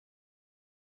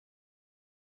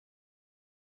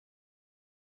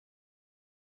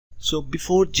So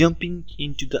before jumping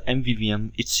into the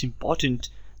MVVM, it's important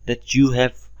that you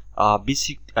have a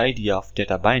basic idea of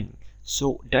data binding.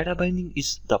 So data binding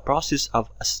is the process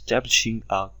of establishing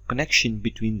a connection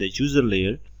between the user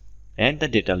layer and the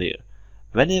data layer.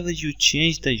 Whenever you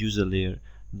change the user layer,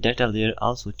 data layer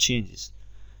also changes.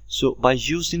 So by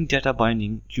using data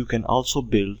binding, you can also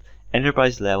build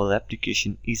enterprise level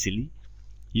application easily.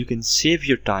 You can save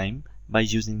your time by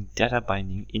using data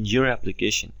binding in your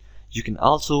application. You can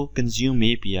also consume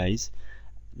APIs,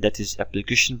 that is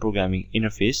application programming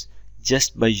interface,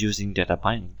 just by using data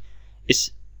binding.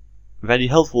 It's very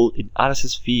helpful in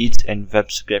RSS feeds and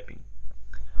web scraping.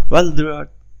 Well, there are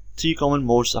three common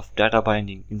modes of data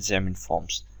binding in Xamarin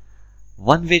Forms: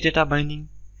 one-way data binding,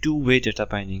 two-way data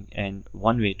binding, and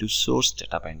one-way to source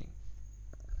data binding.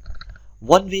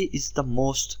 One-way is the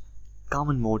most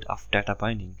common mode of data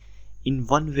binding. In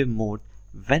one-way mode,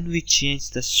 when we change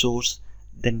the source,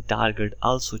 then target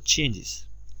also changes.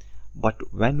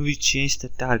 But when we change the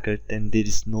target, then there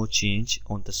is no change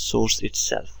on the source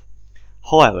itself.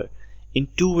 However, in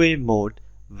two-way mode,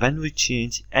 when we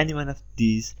change any one of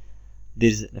these, there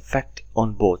is an effect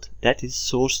on both. That is,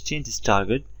 source changes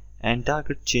target and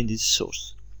target changes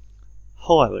source.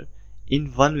 However,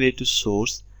 in one-way to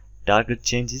source, target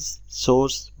changes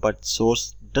source, but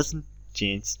source doesn't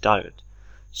change target.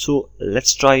 So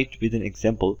let's try it with an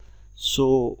example.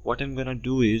 So what I'm gonna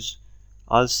do is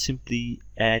I'll simply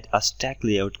add a stack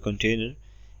layout container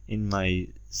in my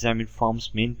Xamarin Forms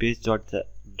main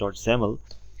page.xaml,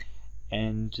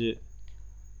 and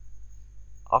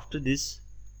after this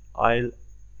I'll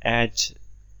add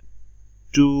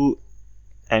two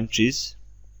entries.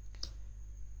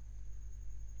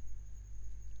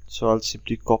 So I'll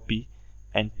simply copy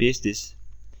and paste this.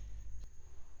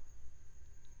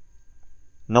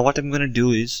 Now what I'm going to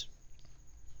do is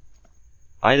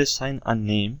I'll assign a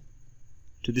name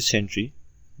to this entry,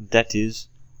 that is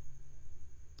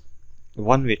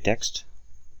one-way text.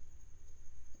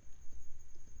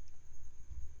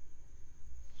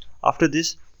 After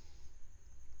this,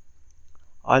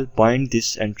 I'll bind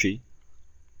this entry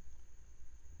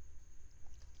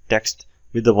text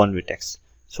with the one-way text.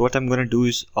 So what I'm going to do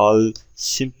is I'll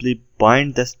simply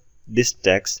bind this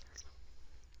text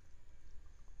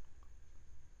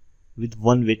with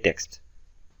one-way text.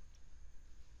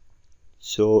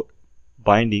 So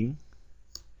binding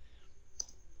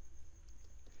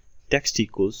text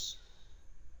equals,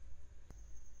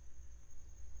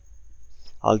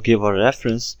 I'll give a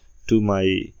reference to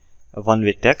my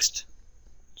one-way text.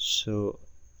 So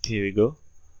here we go.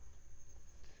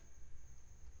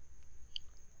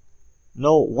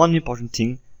 Now one important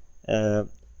thing,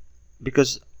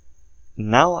 because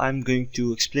now I'm going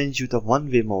to explain you the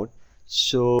one-way mode,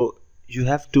 so you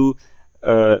have to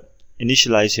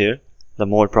initialize here the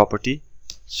mode property.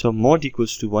 So mode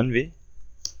equals to one-way.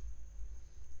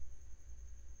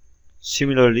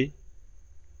 Similarly,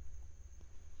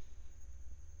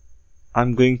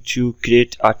 I'm going to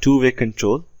create a two-way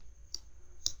control.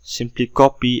 Simply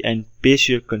copy and paste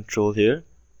your control here,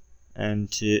 and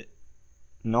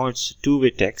now it's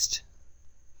two-way text.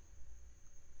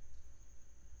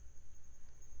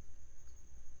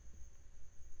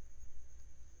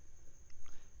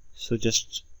 So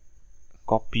just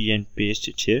copy and paste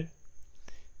it here,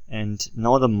 and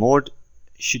now the mode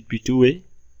should be two-way.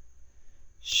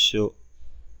 So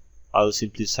I'll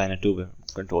simply assign a two-way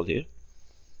control here.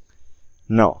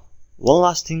 Now one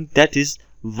last thing, that is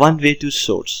one-way to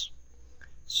source.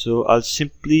 So I'll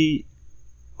simply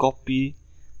copy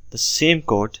the same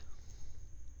code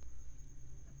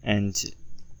and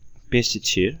paste it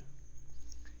here,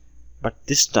 but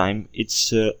this time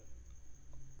it's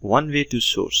one-way to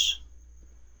source.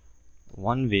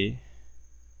 One-way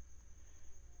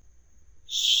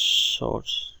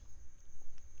source.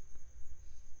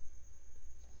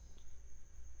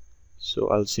 So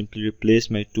I'll simply replace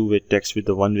my two-way text with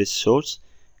the one-way source,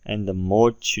 and the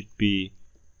mode should be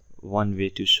one-way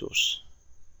to source.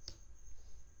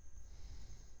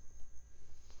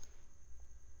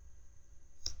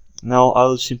 Now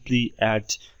I'll simply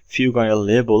add few kind of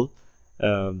label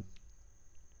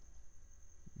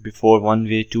before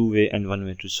one-way, two-way, and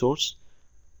one-way to source,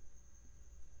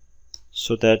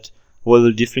 so that we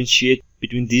will differentiate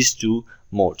between these two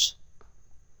modes.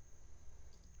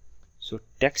 So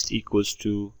text equals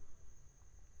to,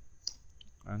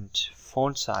 and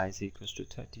font size equals to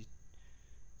 30.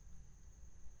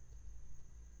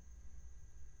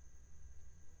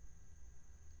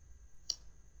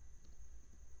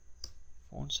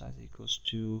 Font size equals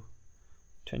to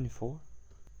 24.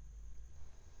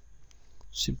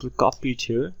 Simply copy it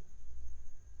here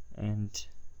and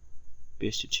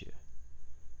paste it here.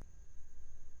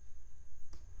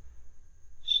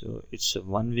 So it's a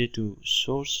one way to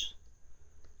source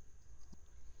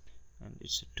and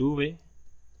it's a two way,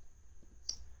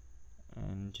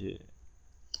 and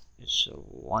it's a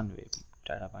one way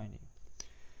data binding.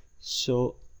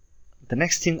 So the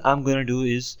next thing I'm gonna do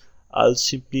is I'll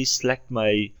simply select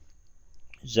my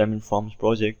Xamarin Forms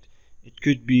project. It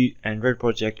could be Android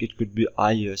project, it could be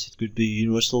iOS, it could be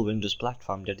Universal Windows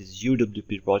Platform, that is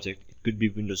UWP project, it could be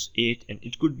Windows 8, and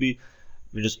it could be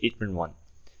Windows 8.1.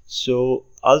 So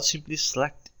I'll simply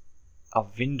select a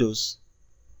Windows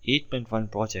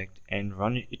 8.1 project and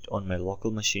run it on my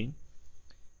local machine,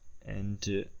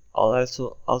 and I'll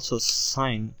also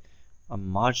assign a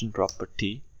margin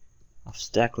property of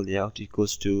stack layout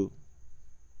equals to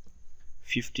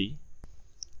 50.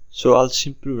 So I'll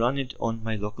simply run it on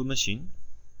my local machine.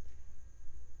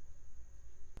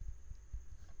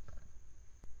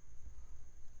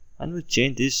 And we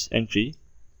change this entry,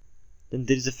 then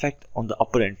there is effect on the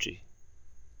upper entry.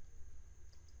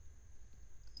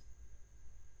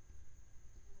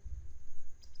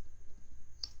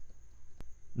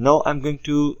 Now I'm going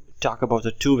to talk about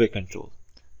the two-way control.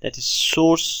 That is,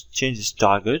 source changes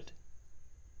target,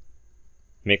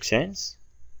 makes sense,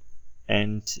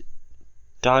 and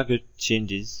target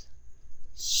changes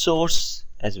source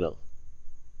as well.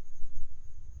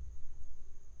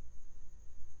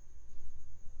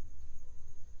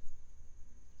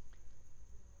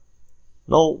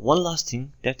 Now one last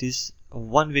thing, that is a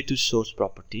one way to source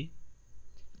property.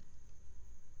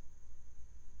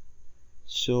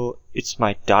 So it's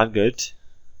my target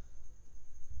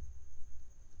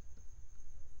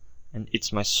and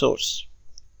it's my source.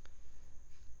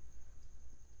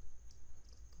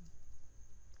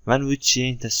 When we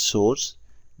change the source,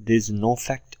 there is no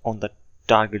effect on the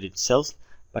target itself,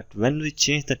 but when we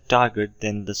change the target,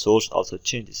 then the source also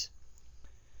changes.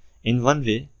 In one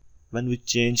way, when we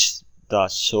change the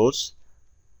source,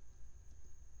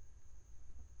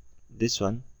 this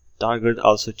one, target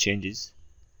also changes.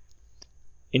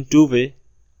 In two way,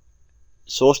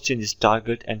 source changes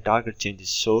target and target changes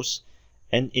source,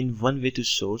 and in one way to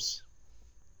source,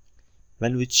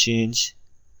 when we change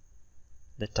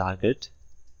the target,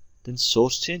 then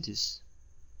source changes.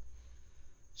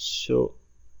 So,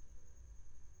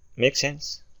 makes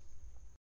sense?